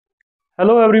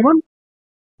Hello everyone.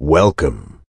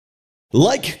 Welcome.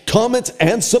 Like, comment,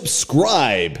 and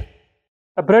subscribe.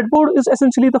 A breadboard is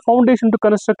essentially the foundation to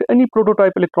construct any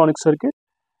prototype electronic circuit,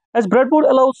 as breadboard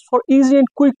allows for easy and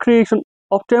quick creation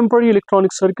of temporary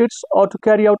electronic circuits or to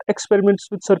carry out experiments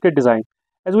with circuit design.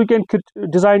 As we can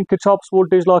design Kirchhoff's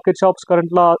voltage law, Kirchhoff's current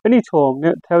law, any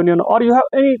Thevenin, or you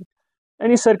have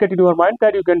any circuit in your mind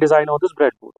that you can design on this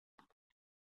breadboard.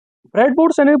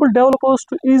 Breadboards enable developers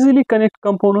to easily connect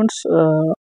components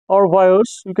or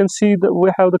wires. You can see that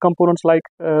we have the components like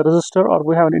resistor or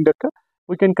we have an inductor.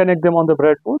 We can connect them on the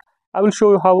breadboard. I will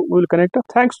show you how we will connect it.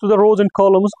 Thanks to the rows and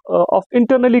columns of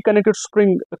internally connected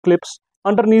spring clips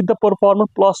underneath the performant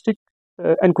plastic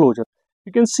enclosure.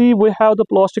 You can see we have the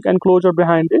plastic enclosure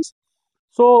behind this.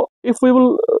 So if we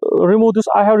will remove this,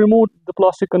 I have removed the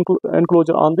plastic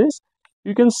enclosure on this.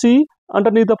 You can see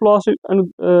underneath the plastic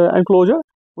enclosure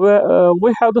where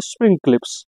we have the spring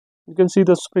clips. You can see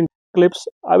the spring clips.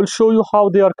 I will show you how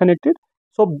they are connected.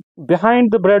 So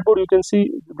behind the breadboard, you can see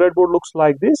the breadboard looks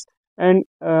like this, and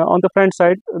on the front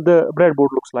side the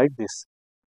breadboard looks like this.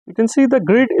 You can see the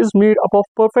grid is made up of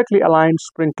perfectly aligned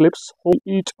spring clips.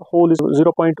 Each hole is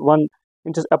 0.1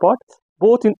 inches apart,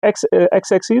 both in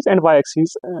x-axis and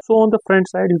y-axis. So on the front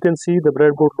side you can see the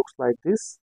breadboard looks like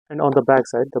this, and on the back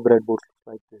side the breadboard looks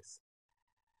like this.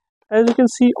 As you can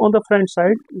see on the front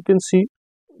side, you can see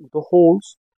the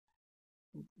holes.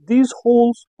 These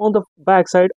holes on the back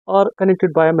side are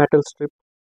connected by a metal strip.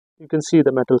 You can see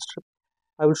the metal strip.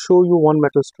 I will show you one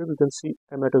metal strip. You can see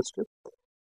a metal strip.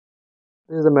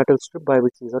 This is the metal strip by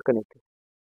which these are connected.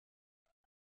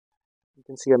 You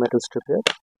can see a metal strip here.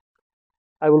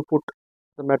 I will put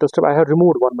the metal strip. I have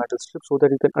removed one metal strip so that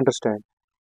you can understand.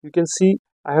 You can see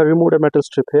I have removed a metal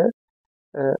strip here.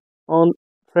 On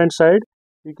front side,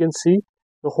 you can see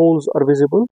the holes are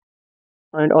visible,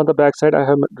 and on the back side I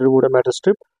have removed a metal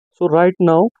strip. So right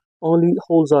now only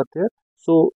holes are there.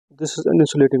 So this is an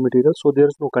insulating material, so there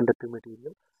is no conducting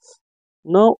material.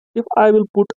 Now if I will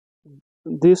put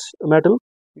this metal,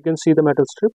 you can see the metal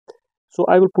strip. So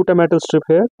I will put a metal strip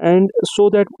here, and so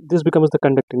that this becomes the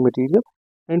conducting material,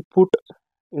 and put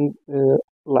in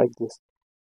like this.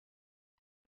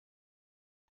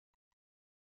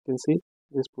 You can see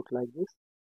this put like this.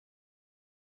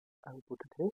 I will put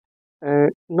it here,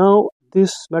 and now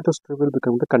this metal strip will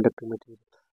become the conducting material.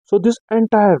 So this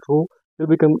entire row will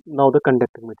become now the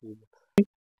conducting material.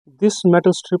 This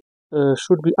metal strip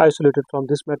should be isolated from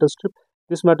this metal strip.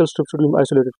 This metal strip should be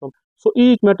isolated from. So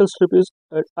each metal strip is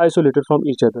isolated from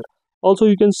each other. Also,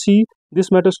 you can see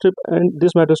this metal strip and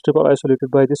this metal strip are isolated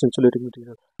by this insulating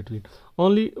material.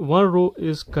 Only one row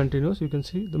is continuous. You can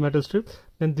see the metal strip.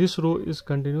 Then this row is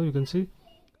continuous. You can see.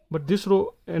 But this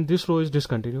row and this row is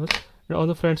discontinuous. And on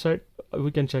the front side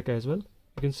we can check as well.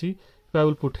 You can see if I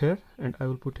will put here and I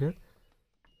will put here,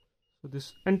 so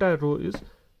this entire row is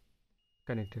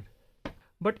connected.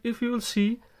 But if you will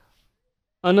see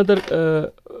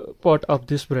another part of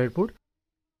this breadboard,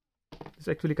 it's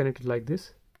actually connected like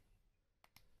this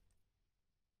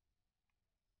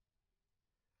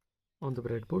on the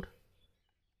breadboard.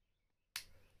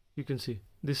 You can see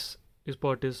this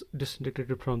part is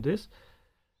disintegrated from this.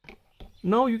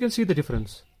 Now you can see the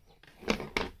difference.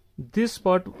 This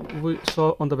part we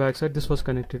saw on the back side, this was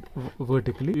connected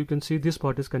vertically. You can see this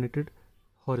part is connected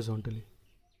horizontally.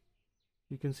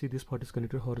 You can see this part is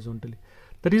connected horizontally.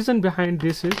 The reason behind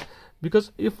this is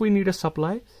because if we need a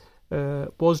supply,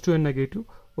 positive and negative,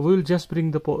 we will just bring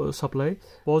the supply.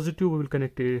 Positive we will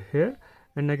connect it here,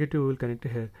 and negative we will connect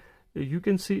it here. You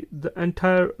can see the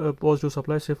entire positive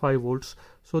supply, say 5 volts.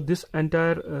 So this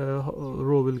entire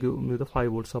row will give me the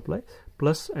 5 volt supply,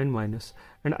 plus and minus,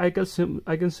 and I can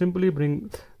simply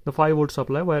bring the 5 volt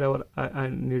supply wherever I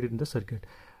need it in the circuit.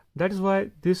 That is why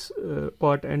this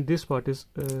part and this part is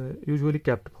usually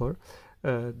kept for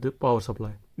the power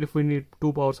supply. If we need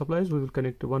 2 power supplies, we will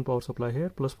connect one power supply here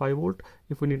plus 5 volt.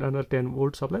 If we need another 10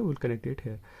 volt supply, we will connect it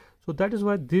here. So that is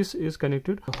why this is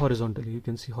connected horizontally. You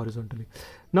can see horizontally.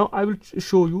 Now I will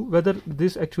show you whether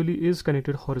this actually is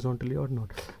connected horizontally or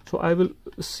not. So I will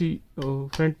see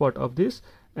front part of this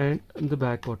and the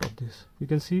back part of this. You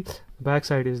can see back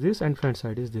side is this and front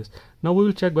side is this. Now we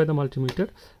will check by the multimeter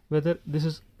whether this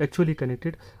is actually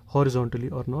connected horizontally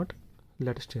or not.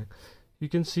 Let us check. You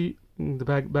can see the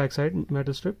back side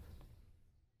metal strip.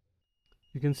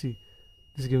 You can see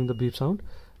this is giving the beep sound.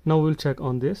 Now we will check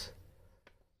on this,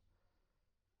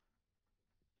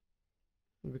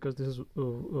 because this is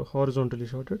horizontally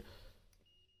shorted.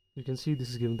 You can see this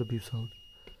is giving the beep sound.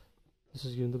 This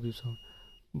is giving the beep sound.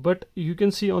 But you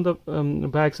can see on the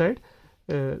back side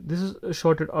this is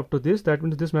shorted up to this. That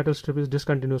means this metal strip is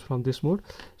discontinuous from this mode,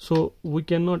 so we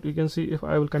cannot, you can see if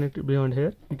I will connect it beyond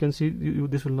here, you can see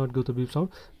this will not go to beep sound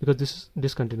because this is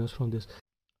discontinuous from this.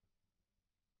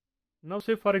 Now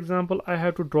say for example I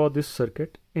have to draw this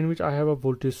circuit in which I have a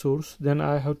voltage source, then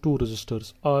I have two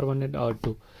resistors R1 and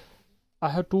R2. I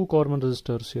have two common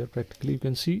resistors here practically, you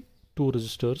can see two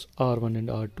resistors R1 and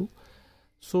R2.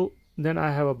 So then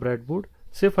I have a breadboard.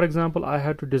 Say for example I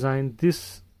have to design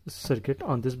this circuit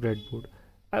on this breadboard.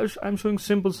 I'm showing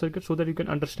simple circuit so that you can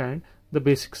understand the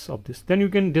basics of this. Then you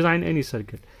can design any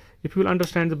circuit. If you will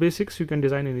understand the basics, you can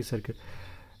design any circuit.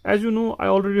 As you know, I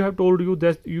already have told you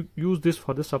that you use this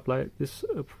for the supply, this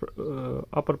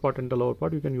upper part and the lower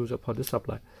part you can use it for the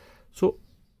supply. So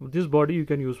this body you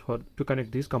can use for to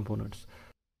connect these components.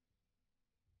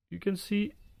 You can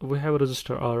see we have a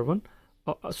resistor R1,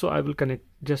 so I will connect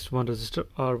just one resistor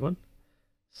R1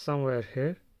 somewhere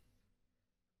here,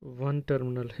 one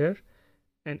terminal here,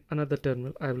 and another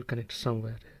terminal I will connect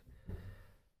somewhere here.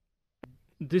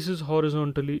 This is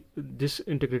horizontally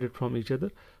disintegrated from each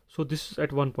other, so this is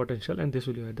at one potential and this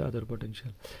will be at the other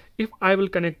potential. If I will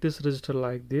connect this resistor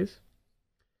like this,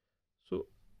 so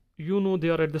you know they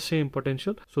are at the same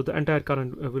potential, so the entire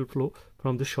current will flow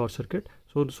from this short circuit,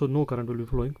 so no current will be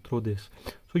flowing through this.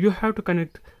 So you have to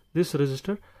connect this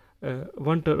resistor,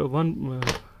 one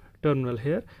terminal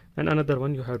here and another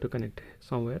one you have to connect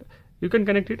somewhere. You can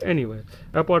connect it anywhere.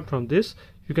 Apart from this,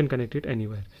 you can connect it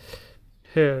anywhere.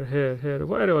 Here,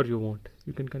 wherever you want,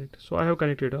 you can connect. So I have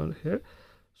connected on here.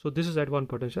 So this is at one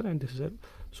potential and this is at,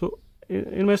 so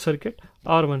in my circuit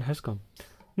R1 has come.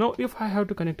 Now if I have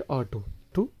to connect R2,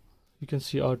 you can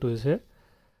see R2 is here.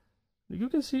 You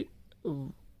can see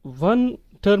one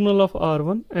terminal of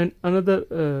R1 and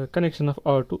another connection of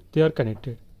R2, they are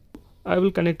connected. I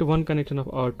will connect one connection of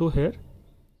R2 here,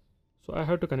 so I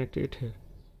have to connect it here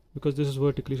because this is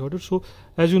vertically shorted. So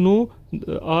as you know,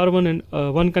 R1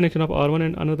 and one connection of R1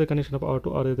 and another connection of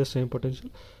R2 are at the same potential,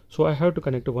 so I have to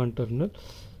connect one terminal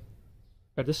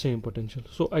at the same potential,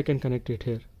 so I can connect it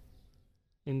here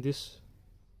in this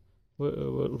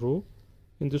row.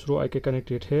 In this row I can connect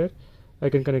it here, I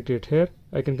can connect it here,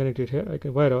 I can connect it here, I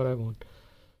can wherever I want.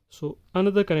 So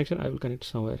another connection I will connect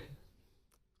somewhere here.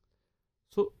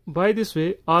 So by this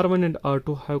way R1 and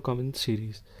R2 have come in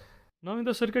series. Now in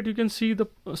the circuit you can see the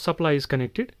supply is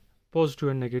connected, positive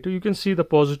and negative. You can see the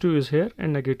positive is here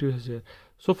and negative is here.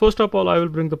 So first of all I will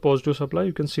bring the positive supply.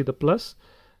 You can see the plus.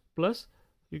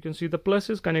 You can see the plus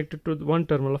is connected to one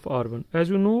terminal of R1. As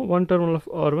you know, one terminal of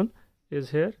R1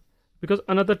 is here because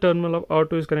another terminal of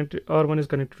R2 is connected, R1 is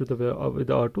connected to with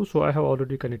the R2, so I have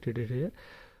already connected it here.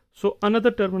 So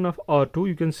another terminal of R2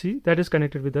 you can see that is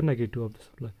connected with the negative of the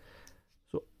supply.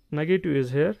 So negative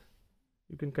is here,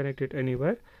 you can connect it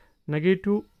anywhere.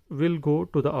 Negative will go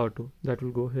to the R2, that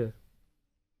will go here.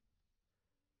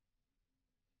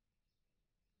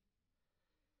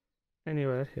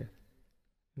 Anywhere here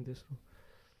in this row.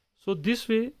 So this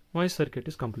way my circuit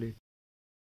is complete.